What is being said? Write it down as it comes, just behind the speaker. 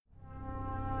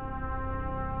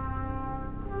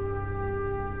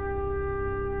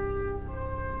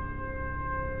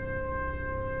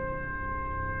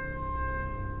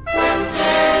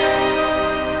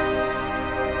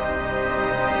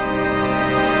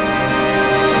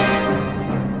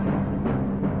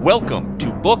Welcome to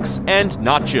Books and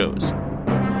Nachos.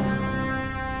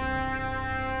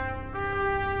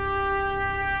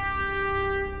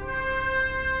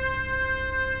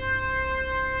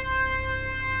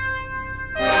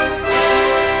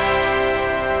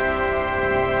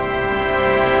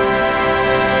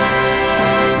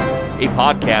 A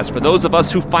podcast for those of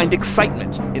us who find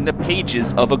excitement in the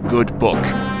pages of a good book.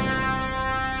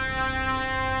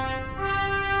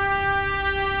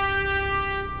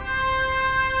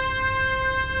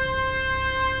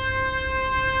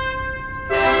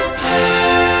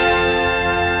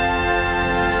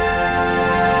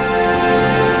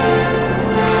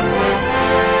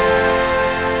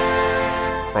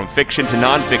 From fiction to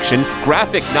nonfiction,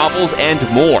 graphic novels, and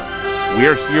more.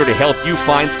 We're here to help you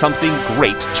find something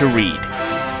great to read.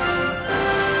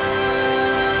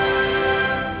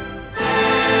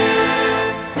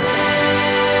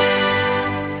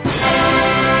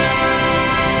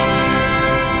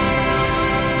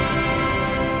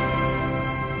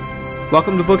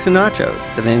 Welcome to Books and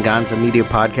Nachos, the Venganza Media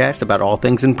podcast about all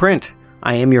things in print.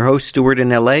 I am your host, Stuart in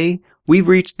LA. We've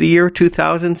reached the year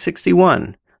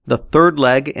 2061. The third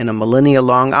leg in a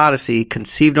millennia-long odyssey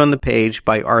conceived on the page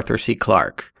by Arthur C.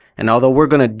 Clarke. And although we're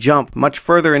going to jump much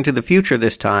further into the future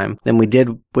this time than we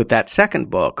did with that second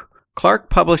book,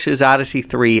 Clarke publishes Odyssey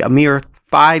 3 a mere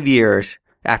 5 years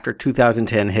after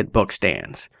 2010 hit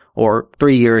bookstands, or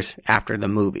 3 years after the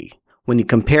movie. When you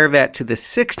compare that to the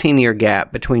 16-year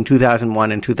gap between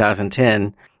 2001 and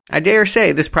 2010, I dare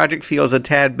say this project feels a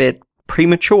tad bit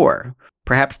premature.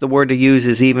 Perhaps the word to use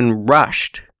is even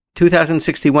rushed.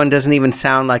 2061 doesn't even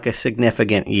sound like a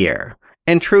significant year.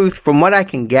 In truth, from what I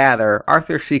can gather,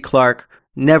 Arthur C. Clarke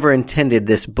never intended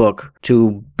this book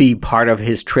to be part of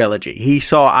his trilogy. He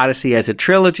saw Odyssey as a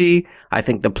trilogy. I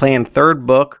think the planned third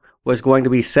book was going to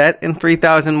be set in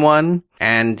 3001,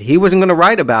 and he wasn't going to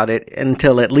write about it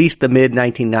until at least the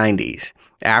mid-1990s,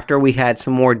 after we had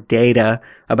some more data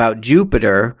about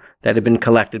Jupiter that had been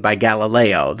collected by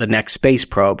Galileo, the next space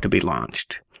probe to be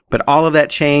launched. But all of that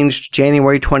changed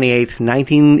January 28th,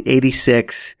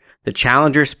 1986. The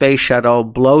Challenger space shuttle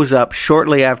blows up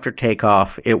shortly after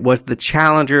takeoff. It was the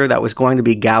Challenger that was going to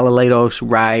be Galileo's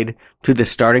ride to the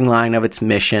starting line of its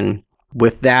mission.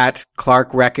 With that,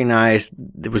 Clarke recognized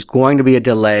there was going to be a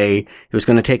delay. It was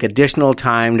going to take additional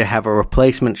time to have a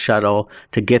replacement shuttle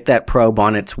to get that probe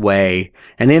on its way.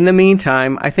 And in the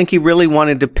meantime, I think he really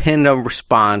wanted to pin a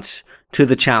response to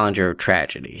the Challenger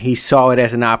tragedy. He saw it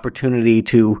as an opportunity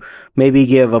to maybe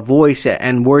give a voice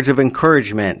and words of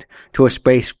encouragement to a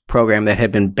space program that had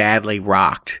been badly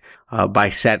rocked by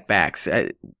setbacks.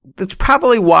 That's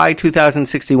probably why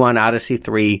 2061 Odyssey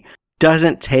 3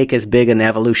 doesn't take as big an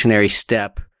evolutionary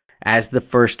step as the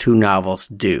first two novels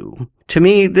do. To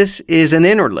me, this is an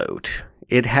interlude.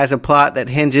 It has a plot that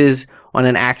hinges on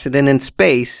an accident in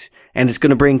space, and it's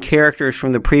going to bring characters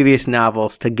from the previous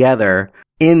novels together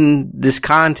in this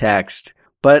context,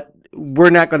 but we're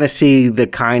not going to see the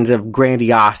kinds of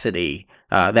grandiosity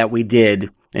that we did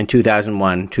in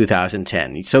 2001,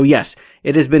 2010. So yes,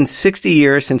 it has been 60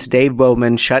 years since Dave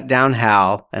Bowman shut down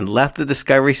HAL and left the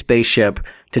Discovery spaceship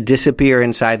to disappear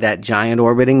inside that giant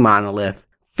orbiting monolith.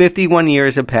 51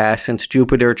 years have passed since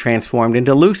Jupiter transformed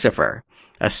into Lucifer,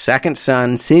 a second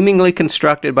sun seemingly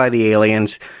constructed by the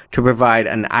aliens to provide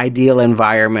an ideal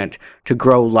environment to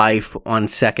grow life on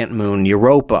second moon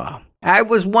Europa. I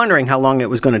was wondering how long it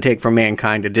was going to take for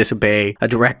mankind to disobey a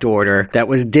direct order that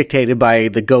was dictated by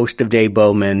the ghost of Dave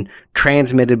Bowman,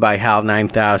 transmitted by HAL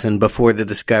 9000 before the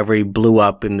Discovery blew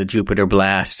up in the Jupiter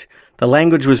blast. The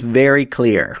language was very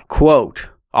clear. Quote,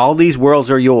 "All these worlds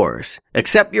are yours,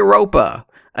 except Europa.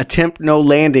 Attempt no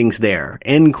landings there."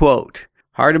 End quote.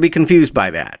 Hard to be confused by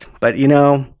that. But,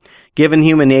 given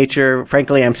human nature,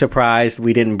 frankly, I'm surprised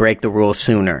we didn't break the rules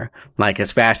sooner. Like,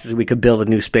 as fast as we could build a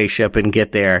new spaceship and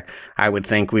get there, I would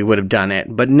think we would have done it.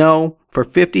 But no, for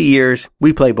 50 years,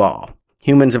 we play ball.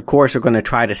 Humans, of course, are going to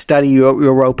try to study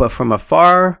Europa from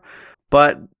afar,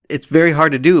 but it's very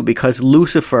hard to do because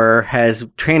Lucifer has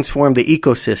transformed the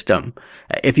ecosystem.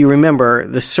 If you remember,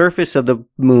 the surface of the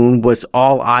moon was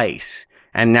all ice.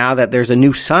 And now that there's a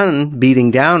new sun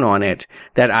beating down on it,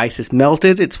 that ice has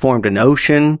melted, it's formed an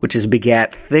ocean, which has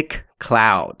begat thick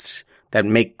clouds that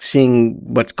make seeing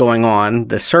what's going on,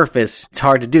 the surface, it's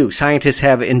hard to do. Scientists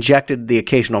have injected the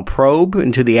occasional probe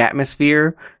into the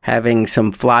atmosphere, having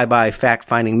some flyby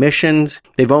fact-finding missions.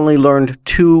 They've only learned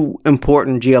two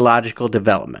important geological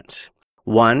developments.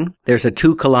 One, there's a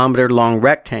 2-kilometer-long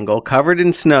rectangle covered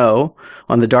in snow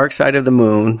on the dark side of the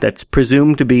moon that's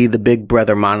presumed to be the Big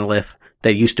Brother monolith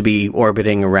that used to be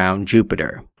orbiting around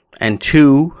Jupiter. And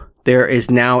two, there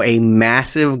is now a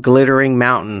massive glittering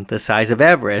mountain the size of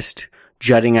Everest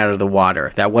jutting out of the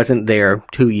water. That wasn't there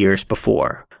 2 years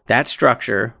before. That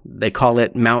structure, they call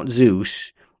it Mount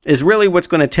Zeus, is really what's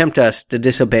going to tempt us to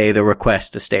disobey the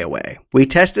request to stay away. We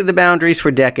tested the boundaries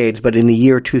for decades, but in the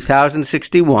year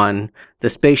 2061, the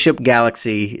spaceship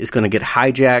Galaxy is going to get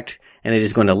hijacked and it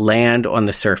is going to land on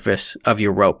the surface of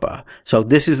Europa. So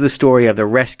this is the story of the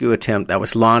rescue attempt that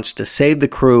was launched to save the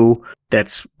crew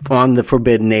that's on the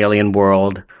forbidden alien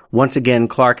world. Once again,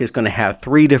 Clark is going to have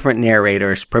 3 different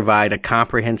narrators provide a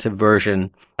comprehensive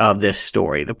version of this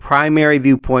story. The primary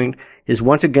viewpoint is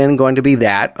once again going to be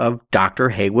that of Dr.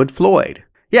 Heywood Floyd.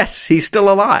 Yes, he's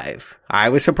still alive. I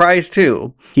was surprised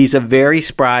too. He's a very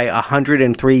spry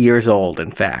 103 years old,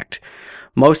 in fact.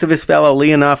 Most of his fellow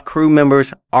Leonov crew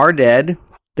members are dead.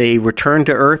 They returned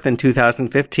to Earth in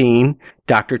 2015.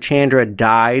 Dr. Chandra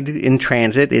died in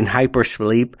transit in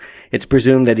hypersleep. It's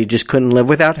presumed that he just couldn't live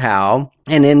without Hal.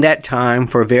 And in that time,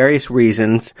 for various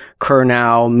reasons,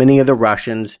 Kurnow, many of the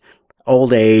Russians,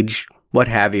 old age, what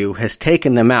have you, has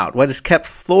taken them out. What has kept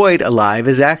Floyd alive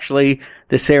is actually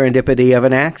the serendipity of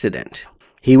an accident.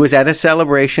 He was at a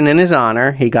celebration in his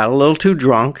honor. He got a little too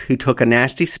drunk. He took a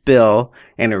nasty spill,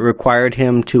 and it required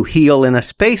him to heal in a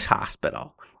space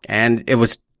hospital. And it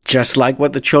was just like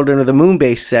what the Children of the Moon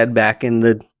base said back in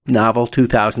the novel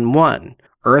 2001.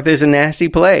 Earth is a nasty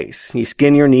place. You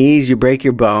skin your knees, you break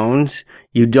your bones.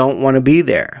 You don't want to be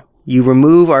there. You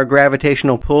remove our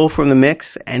gravitational pull from the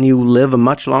mix, and you live a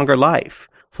much longer life.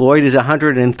 Floyd is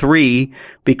 103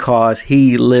 because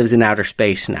he lives in outer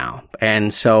space now.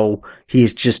 And so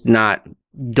he's just not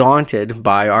daunted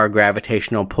by our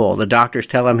gravitational pull. The doctors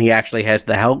tell him he actually has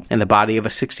the health and the body of a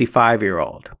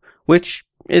 65-year-old, which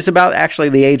is about actually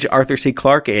the age Arthur C.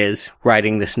 Clarke is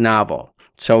writing this novel.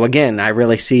 So again, I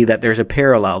really see that there's a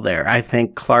parallel there. I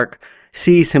think Clarke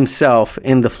sees himself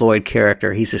in the Floyd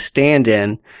character. He's a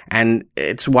stand-in, and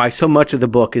it's why so much of the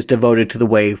book is devoted to the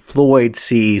way Floyd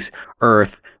sees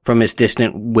Earth from his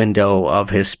distant window of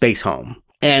his space home.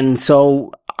 And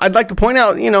so I'd like to point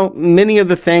out, many of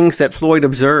the things that Floyd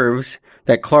observes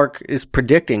that Clarke is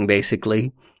predicting,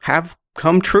 basically, have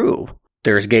come true.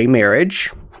 There's gay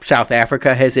marriage. South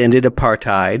Africa has ended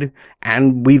apartheid,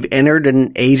 and we've entered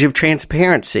an age of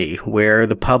transparency where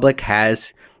the public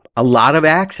has a lot of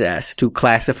access to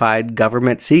classified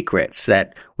government secrets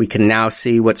that we can now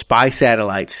see what spy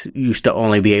satellites used to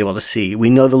only be able to see. We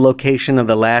know the location of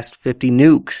the last 50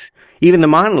 nukes. Even the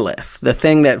monolith, the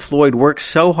thing that Floyd worked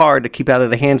so hard to keep out of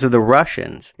the hands of the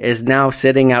Russians, is now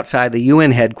sitting outside the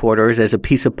UN headquarters as a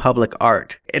piece of public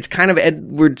art. It's kind of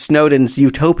Edward Snowden's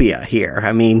utopia here.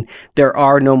 I mean, there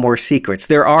are no more secrets.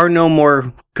 There are no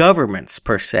more governments,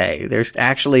 per se. There's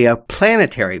actually a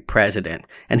planetary president,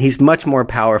 and he's much more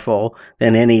powerful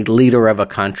than any leader of a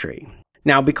country.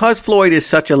 Now, because Floyd is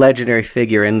such a legendary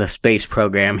figure in the space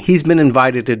program, he's been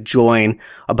invited to join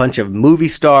a bunch of movie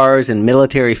stars and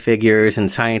military figures and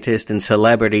scientists and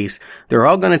celebrities. They're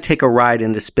all going to take a ride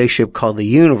in the spaceship called the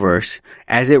Universe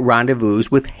as it rendezvous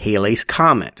with Halley's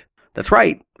Comet. That's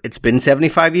right. It's been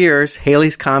 75 years.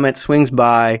 Halley's Comet swings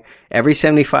by every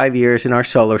 75 years in our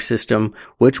solar system,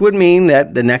 which would mean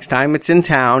that the next time it's in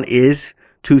town is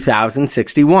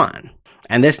 2061.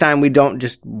 And this time we don't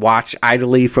just watch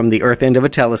idly from the earth end of a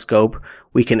telescope.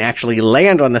 We can actually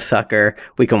land on the sucker.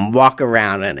 We can walk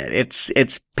around in it.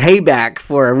 It's payback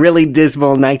for a really dismal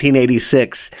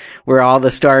 1986 where all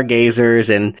the stargazers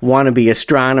and wannabe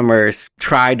astronomers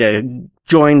tried to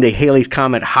join the Halley's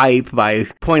Comet hype by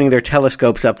pointing their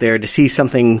telescopes up there to see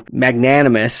something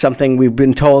magnanimous, something we've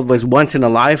been told was once in a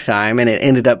lifetime, and it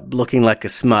ended up looking like a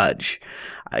smudge.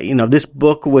 This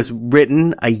book was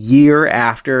written a year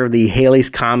after the Halley's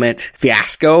Comet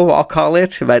fiasco, I'll call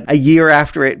it, but a year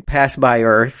after it passed by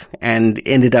Earth and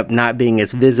ended up not being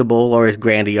as visible or as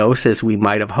grandiose as we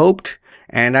might have hoped.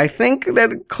 And I think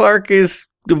that Clarke is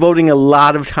devoting a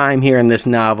lot of time here in this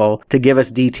novel to give us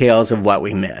details of what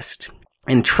we missed.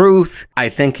 In truth, I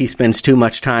think he spends too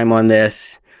much time on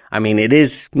this. I mean, it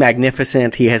is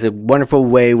magnificent. He has a wonderful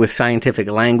way with scientific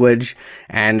language.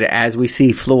 And as we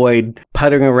see Floyd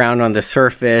puttering around on the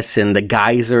surface and the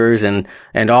geysers and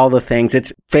all the things,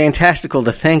 it's fantastical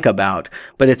to think about.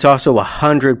 But it's also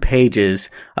 100 pages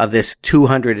of this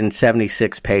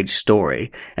 276-page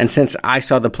story. And since I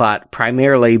saw the plot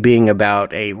primarily being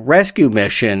about a rescue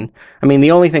mission, I mean,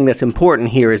 the only thing that's important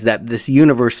here is that this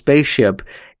Universe spaceship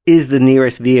is the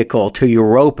nearest vehicle to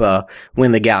Europa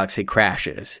when the galaxy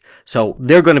crashes. So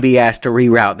they're going to be asked to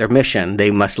reroute their mission.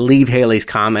 They must leave Halley's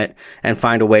Comet and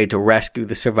find a way to rescue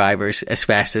the survivors as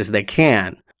fast as they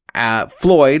can.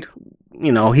 Floyd,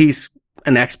 he's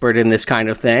an expert in this kind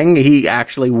of thing. He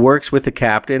actually works with the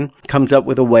captain, comes up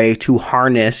with a way to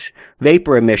harness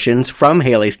vapor emissions from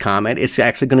Halley's Comet. It's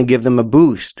actually going to give them a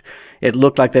boost. It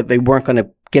looked like that they weren't going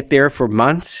to get there for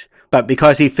months, but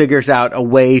because he figures out a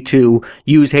way to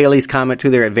use Halley's Comet to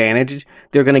their advantage,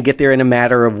 they're going to get there in a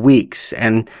matter of weeks.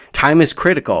 And time is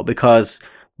critical because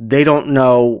they don't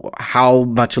know how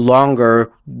much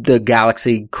longer the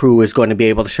Galaxy crew is going to be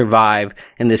able to survive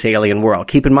in this alien world.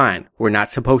 Keep in mind, we're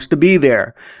not supposed to be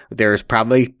there. There's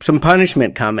probably some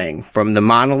punishment coming from the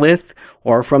monolith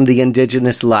or from the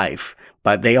indigenous life.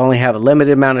 But they only have a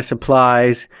limited amount of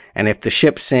supplies, and if the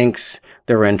ship sinks,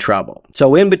 they're in trouble.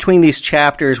 So in between these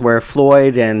chapters where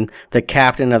Floyd and the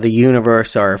captain of the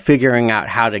universe are figuring out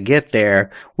how to get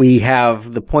there, we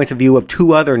have the point of view of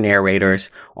two other narrators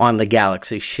on the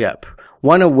Galaxy ship.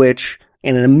 One of which,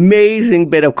 in an amazing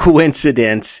bit of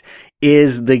coincidence,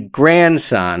 is the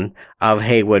grandson of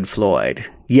Heywood Floyd.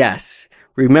 Yes.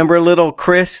 Remember little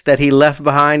Chris that he left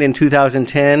behind in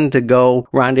 2010 to go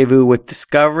rendezvous with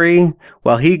Discovery?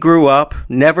 Well, he grew up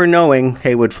never knowing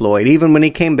Heywood Floyd. Even when he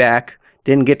came back,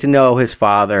 didn't get to know his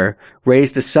father,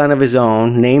 raised a son of his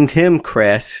own, named him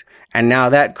Chris, and now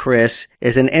that Chris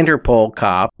is an Interpol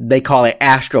cop. They call it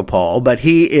Astropol, but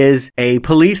he is a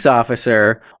police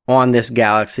officer on this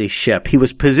Galaxy ship. He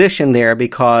was positioned there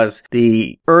because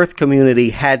the Earth community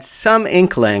had some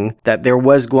inkling that there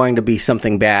was going to be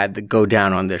something bad that go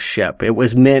down on this ship. It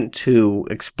was meant to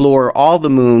explore all the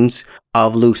moons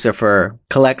of Lucifer,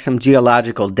 collect some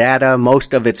geological data.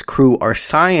 Most of its crew are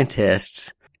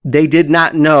scientists. They did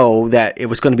not know that it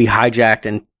was going to be hijacked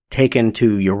and taken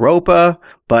to Europa,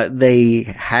 but they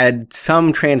had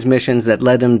some transmissions that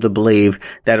led them to believe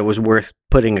that it was worth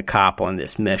putting a cop on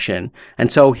this mission. And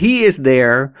so he is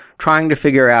there trying to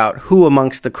figure out who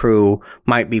amongst the crew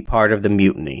might be part of the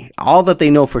mutiny. All that they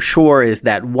know for sure is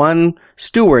that one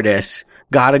stewardess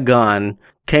got a gun,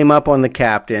 came up on the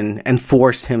captain, and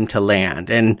forced him to land.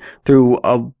 And through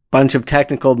a bunch of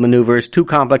technical maneuvers, too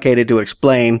complicated to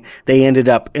explain, they ended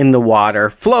up in the water,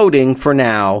 floating for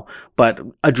now, but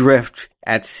adrift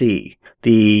at sea.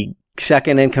 The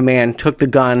second in command took the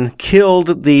gun,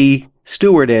 killed the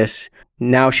stewardess.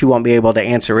 Now she won't be able to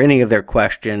answer any of their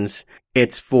questions.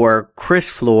 It's for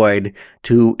Chris Floyd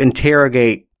to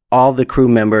interrogate all the crew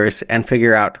members and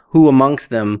figure out who amongst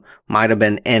them might have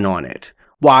been in on it.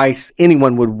 Why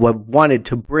anyone would have wanted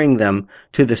to bring them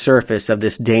to the surface of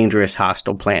this dangerous,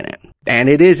 hostile planet. And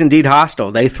it is indeed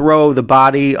hostile. They throw the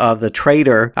body of the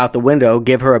traitor out the window,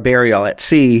 give her a burial at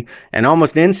sea, and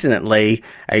almost instantly,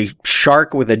 a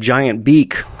shark with a giant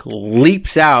beak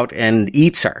leaps out and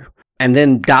eats her. And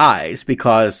then dies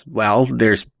because, well,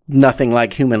 there's nothing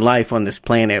like human life on this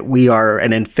planet. We are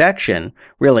an infection,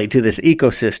 really, to this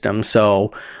ecosystem,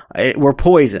 so we're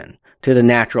poison to the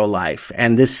natural life,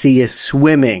 and this sea is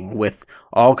swimming with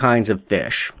all kinds of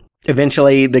fish.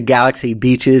 Eventually, the Galaxy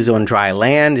beaches on dry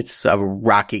land. It's a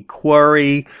rocky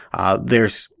quarry.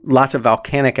 There's lots of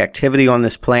volcanic activity on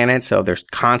this planet, so there's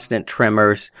constant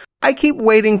tremors. I keep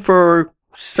waiting for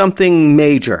something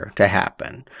major to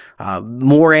happen.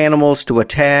 More animals to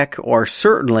attack, or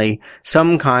certainly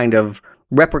some kind of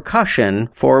repercussion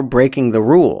for breaking the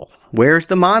rule. Where's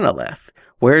the monolith?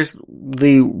 Where's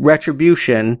the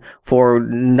retribution for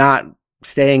not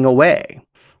staying away?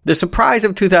 The surprise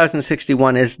of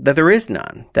 2061 is that there is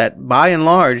none, that by and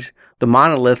large, the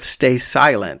monolith stays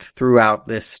silent throughout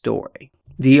this story.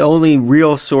 The only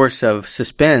real source of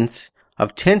suspense,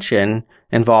 of tension,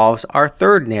 involves our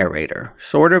third narrator,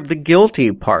 sort of the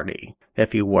guilty party,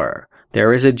 if you were.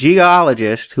 There is a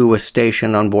geologist who was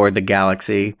stationed on board the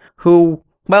Galaxy who,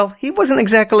 well, he wasn't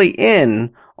exactly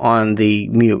in on the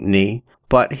mutiny,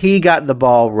 but he got the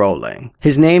ball rolling.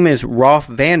 His name is Rolf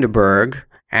Vandenberg,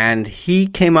 and he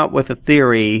came up with a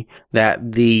theory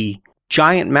that the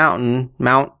giant mountain,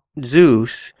 Mount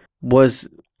Zeus, was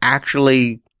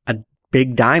actually a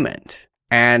big diamond.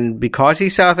 And because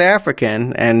he's South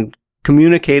African and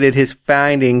communicated his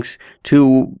findings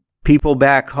to people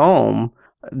back home,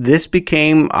 this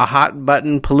became a hot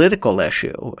button political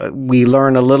issue. We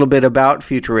learn a little bit about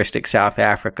futuristic South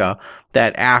Africa,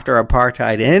 that after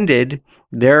apartheid ended,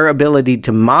 their ability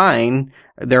to mine,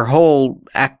 their whole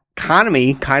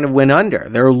economy kind of went under.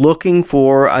 They're looking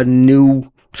for a new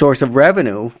source of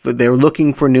revenue. They're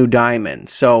looking for new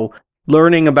diamonds. So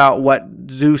learning about what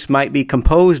Zeus might be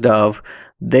composed of,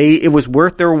 it was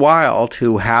worth their while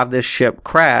to have this ship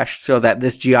crash so that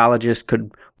this geologist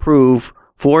could prove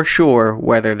for sure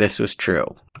whether this was true.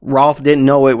 Rolf didn't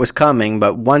know it was coming,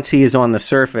 but once he is on the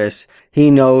surface,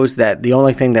 he knows that the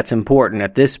only thing that's important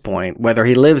at this point, whether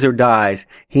he lives or dies,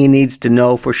 he needs to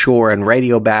know for sure and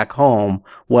radio back home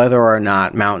whether or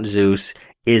not Mount Zeus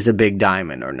is a big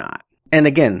diamond or not. And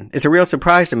again, it's a real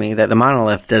surprise to me that the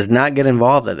monolith does not get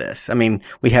involved in this. I mean,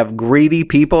 we have greedy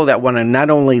people that want to not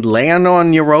only land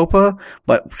on Europa,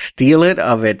 but steal it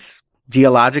of its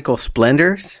geological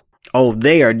splendors. Oh,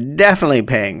 they are definitely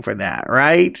paying for that,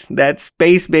 right? That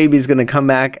space baby's going to come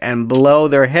back and blow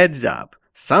their heads up.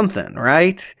 Something,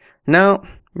 right? No,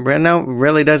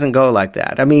 really doesn't go like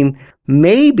that. I mean,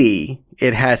 maybe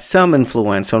it has some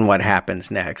influence on what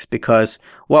happens next, because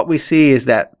what we see is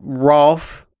that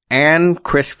Rolf and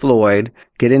Chris Floyd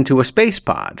get into a space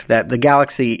pod, that the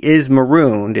galaxy is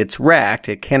marooned, it's wrecked,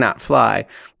 it cannot fly,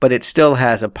 but it still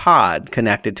has a pod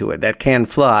connected to it that can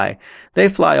fly. They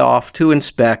fly off to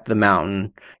inspect the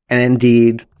mountain and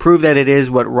indeed prove that it is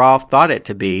what Rolf thought it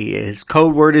to be. His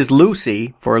code word is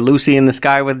Lucy, for Lucy in the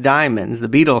Sky with Diamonds, the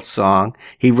Beatles song.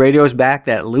 He radios back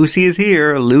that Lucy is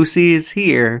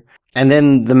here, and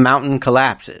then the mountain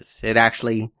collapses. It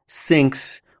actually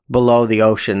sinks below the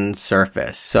ocean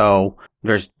surface. So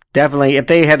there's definitely, if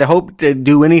they had hoped to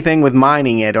do anything with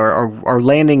mining it or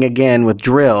landing again with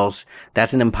drills,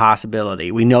 that's an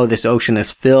impossibility. We know this ocean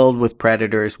is filled with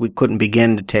predators. We couldn't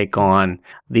begin to take on.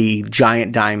 The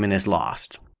giant diamond is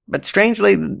lost. But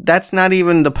strangely, that's not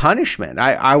even the punishment.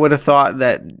 I would have thought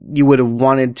that you would have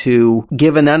wanted to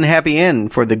give an unhappy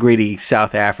end for the greedy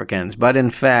South Africans. But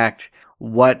in fact,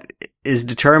 what is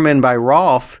determined by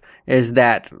Rolf is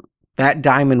that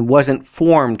diamond wasn't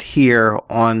formed here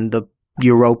on the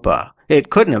Europa.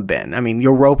 It couldn't have been. I mean,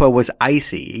 Europa was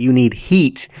icy. You need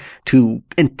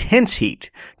intense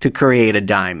heat to create a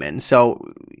diamond.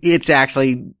 So it's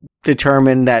actually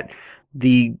determined that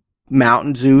the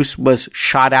Mount Zeus was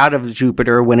shot out of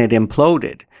Jupiter when it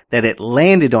imploded, that it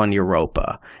landed on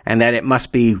Europa, and that it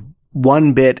must be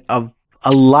one bit of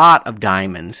a lot of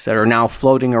diamonds that are now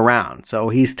floating around. So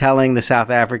he's telling the South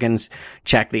Africans,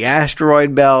 check the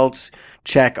asteroid belts,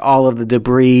 check all of the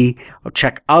debris,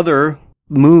 check other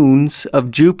moons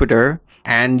of Jupiter,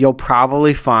 and you'll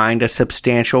probably find a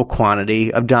substantial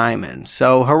quantity of diamonds.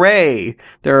 So hooray!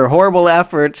 There are horrible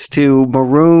efforts to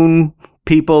maroon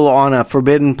people on a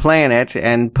forbidden planet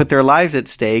and put their lives at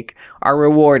stake are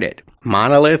rewarded.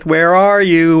 Monolith, where are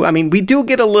you? I mean, we do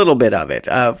get a little bit of it.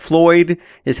 Floyd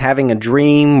is having a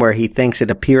dream where he thinks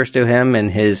it appears to him in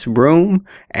his room,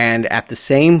 and at the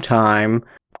same time,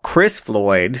 Chris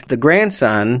Floyd, the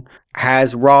grandson,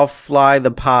 has Rolf fly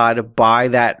the pod by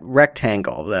that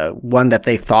rectangle, the one that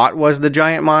they thought was the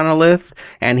giant monolith,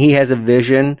 and he has a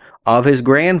vision of his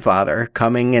grandfather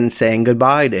coming and saying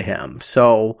goodbye to him.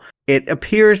 So it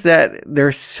appears that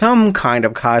there's some kind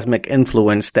of cosmic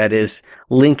influence that is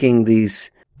linking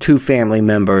these two family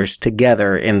members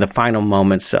together in the final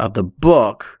moments of the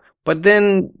book. But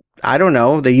then, I don't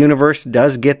know, the universe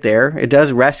does get there. It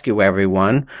does rescue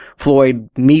everyone. Floyd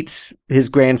meets his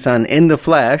grandson in the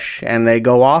flesh, and they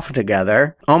go off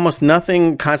together. Almost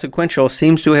nothing consequential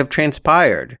seems to have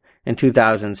transpired in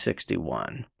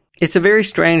 2061. It's a very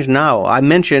strange novel. I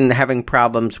mentioned having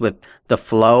problems with the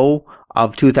flow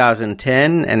of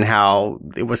 2010 and how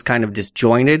it was kind of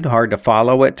disjointed, hard to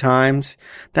follow at times.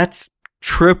 That's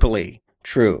triply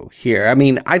true here. I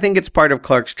mean, I think it's part of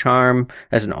Clarke's charm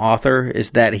as an author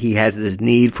is that he has this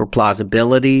need for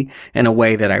plausibility in a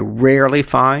way that I rarely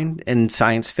find in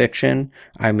science fiction.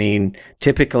 I mean,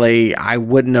 typically I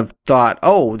wouldn't have thought,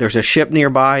 oh, there's a ship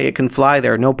nearby, it can fly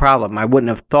there, no problem. I wouldn't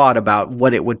have thought about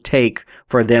what it would take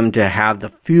for them to have the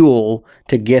fuel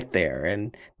to get there.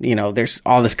 And, you know, there's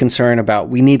all this concern about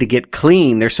we need to get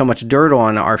clean. There's so much dirt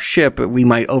on our ship, we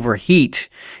might overheat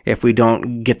if we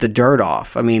don't get the dirt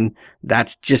off. I mean,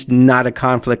 that's just not a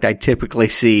conflict I typically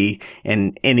see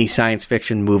in any science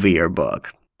fiction movie or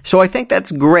book. So I think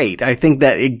that's great. I think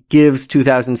that it gives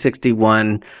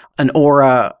 2061 an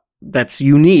aura that's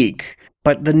unique,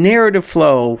 but the narrative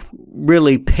flow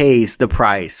really pays the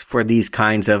price for these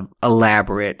kinds of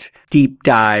elaborate deep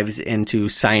dives into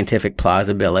scientific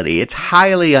plausibility. It's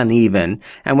highly uneven,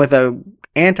 and with a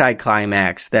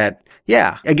anticlimax that,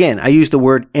 yeah, again, I use the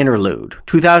word interlude.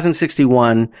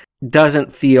 2061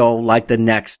 doesn't feel like the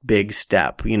next big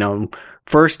step. You know,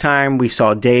 first time we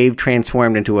saw Dave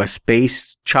transformed into a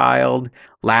space child.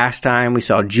 Last time we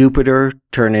saw Jupiter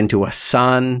turn into a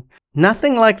sun.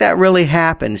 Nothing like that really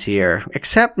happens here,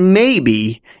 except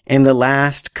maybe in the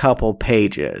last couple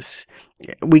pages.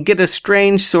 We get a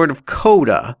strange sort of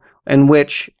coda in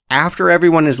which after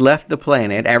everyone has left the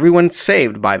planet, everyone's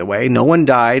saved, by the way. No one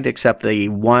died except the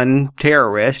one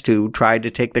terrorist who tried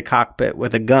to take the cockpit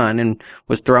with a gun and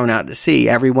was thrown out to sea.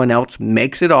 Everyone else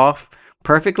makes it off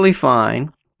perfectly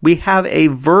fine. We have a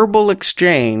verbal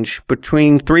exchange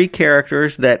between three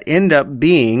characters that end up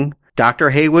being Dr.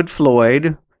 Heywood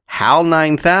Floyd, HAL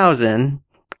 9000,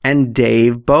 and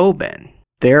Dave Bowman.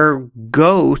 Their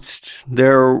ghosts,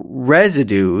 their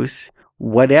residues,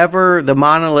 whatever the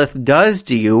monolith does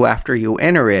to you after you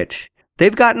enter it,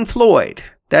 they've gotten Floyd.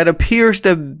 That appears to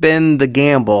have been the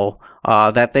gamble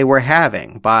that they were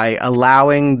having by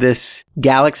allowing this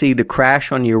galaxy to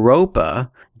crash on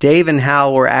Europa. Dave and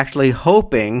Hal were actually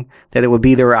hoping that it would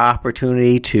be their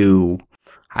opportunity to,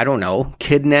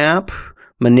 kidnap,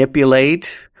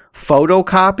 manipulate,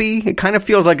 photocopy. It kind of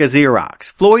feels like a Xerox.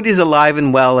 Floyd is alive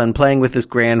and well and playing with his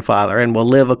grandfather and will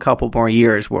live a couple more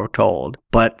years, we're told.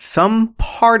 But some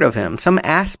part of him, some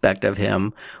aspect of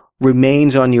him,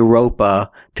 remains on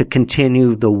Europa to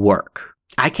continue the work.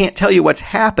 I can't tell you what's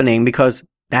happening because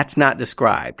that's not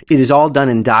described. It is all done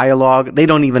in dialogue. They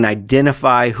don't even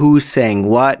identify who's saying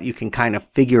what. You can kind of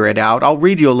figure it out. I'll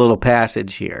read you a little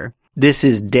passage here. This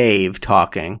is Dave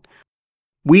talking.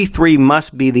 We three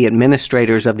must be the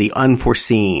administrators of the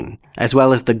unforeseen, as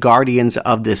well as the guardians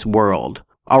of this world.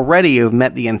 Already you have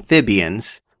met the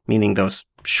amphibians, meaning those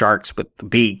sharks with the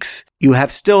beaks. You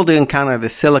have still to encounter the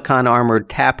silicon-armored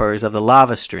tappers of the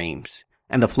lava streams,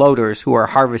 and the floaters who are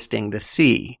harvesting the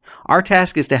sea. Our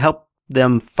task is to help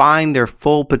them find their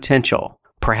full potential,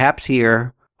 perhaps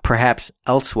here, perhaps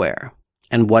elsewhere.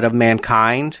 And what of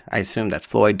mankind? I assume that's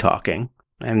Floyd talking.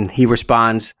 And he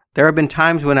responds, there have been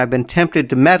times when I've been tempted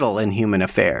to meddle in human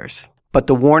affairs, but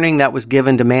the warning that was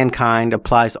given to mankind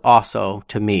applies also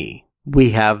to me. We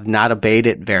have not obeyed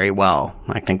it very well.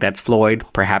 I think that's Floyd.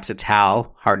 Perhaps it's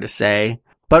Hal. Hard to say.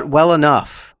 But well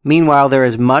enough. Meanwhile, there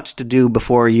is much to do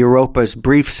before Europa's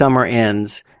brief summer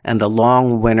ends and the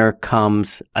long winter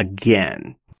comes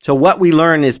again. So what we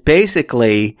learn is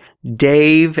basically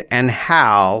Dave and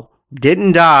Hal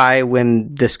didn't die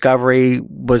when Discovery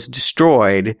was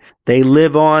destroyed. They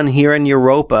live on here in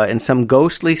Europa in some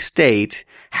ghostly state.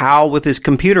 Hal, with his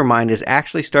computer mind, has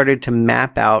actually started to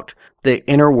map out the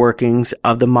inner workings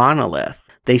of the monolith.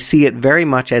 They see it very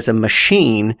much as a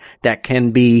machine that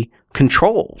can be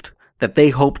controlled, that they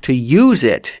hope to use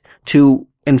it to,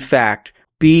 in fact,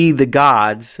 be the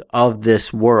gods of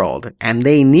this world. And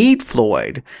they need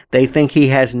Floyd. They think he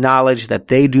has knowledge that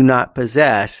they do not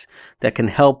possess that can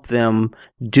help them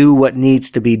do what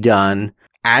needs to be done,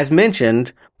 as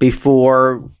mentioned,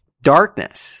 before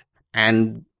darkness.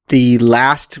 And the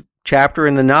last chapter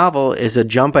in the novel is a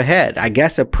jump ahead, I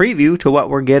guess a preview to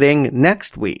what we're getting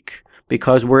next week,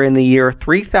 because we're in the year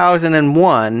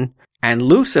 3001 and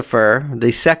Lucifer,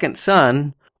 the second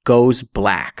sun, goes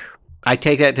black. I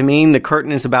take that to mean the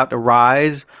curtain is about to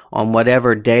rise on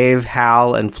whatever Dave,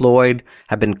 Hal, and Floyd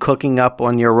have been cooking up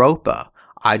on Europa.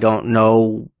 I don't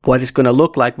know what it's going to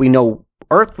look like. We know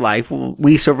Earth life.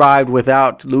 We survived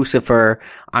without Lucifer.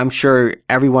 I'm sure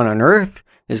everyone on Earth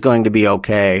is going to be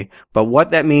okay. But what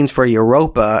that means for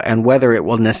Europa and whether it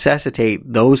will necessitate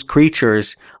those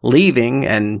creatures leaving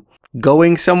and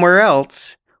going somewhere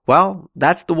else, well,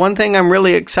 that's the one thing I'm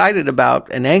really excited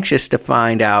about and anxious to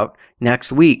find out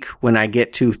next week when I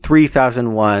get to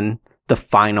 3001, The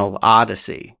Final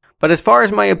Odyssey. But as far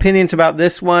as my opinions about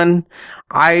this one,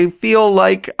 I feel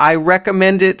like I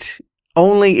recommend it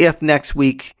only if next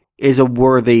week is a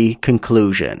worthy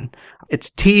conclusion. It's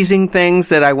teasing things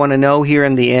that I want to know here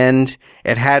in the end.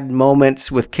 It had moments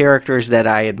with characters that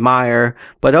I admire,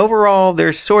 but overall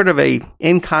there's sort of a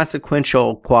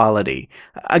inconsequential quality.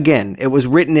 Again, it was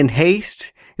written in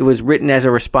haste. It was written as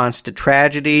a response to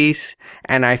tragedies,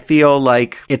 and I feel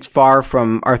like it's far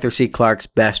from Arthur C. Clarke's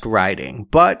best writing.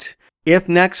 But if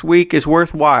next week is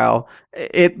worthwhile,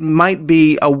 it might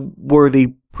be a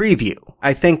worthy preview.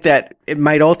 I think that it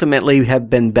might ultimately have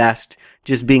been best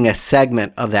just being a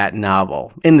segment of that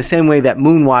novel, in the same way that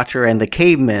Moonwatcher and the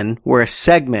Cavemen were a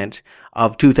segment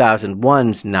of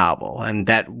 2001's novel, and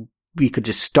that we could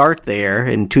just start there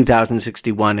in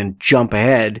 2061 and jump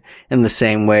ahead in the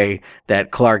same way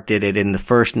that Clarke did it in the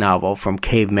first novel, From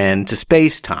Cavemen to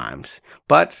Space Times.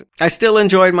 But I still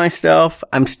enjoyed myself.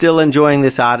 I'm still enjoying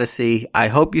this Odyssey. I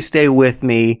hope you stay with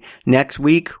me. Next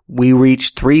week, we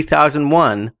reach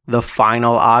 3001, The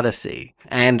Final Odyssey.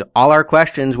 And all our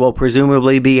questions will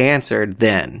presumably be answered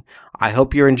then. I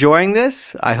hope you're enjoying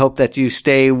this. I hope that you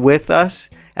stay with us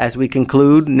as we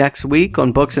conclude next week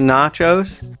on Books and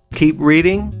Nachos. Keep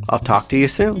reading. I'll talk to you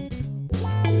soon.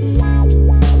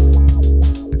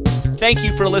 Thank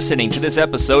you for listening to this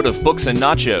episode of Books and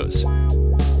Nachos.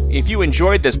 If you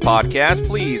enjoyed this podcast,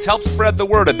 please help spread the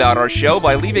word about our show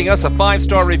by leaving us a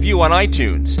 5-star review on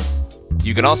iTunes.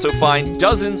 You can also find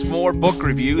dozens more book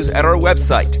reviews at our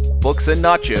website,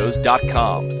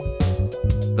 booksandnachos.com.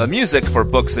 The music for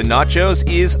Books and Nachos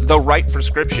is The Right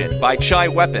Prescription by Chai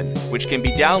Weapon, which can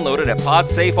be downloaded at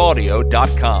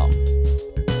podsafeaudio.com.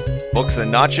 Books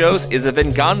and Nachos is a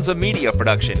Venganza Media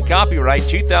production, copyright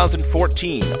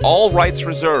 2014, all rights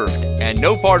reserved, and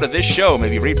no part of this show may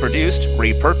be reproduced,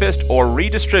 repurposed, or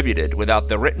redistributed without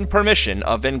the written permission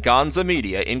of Venganza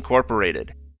Media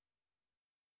Incorporated.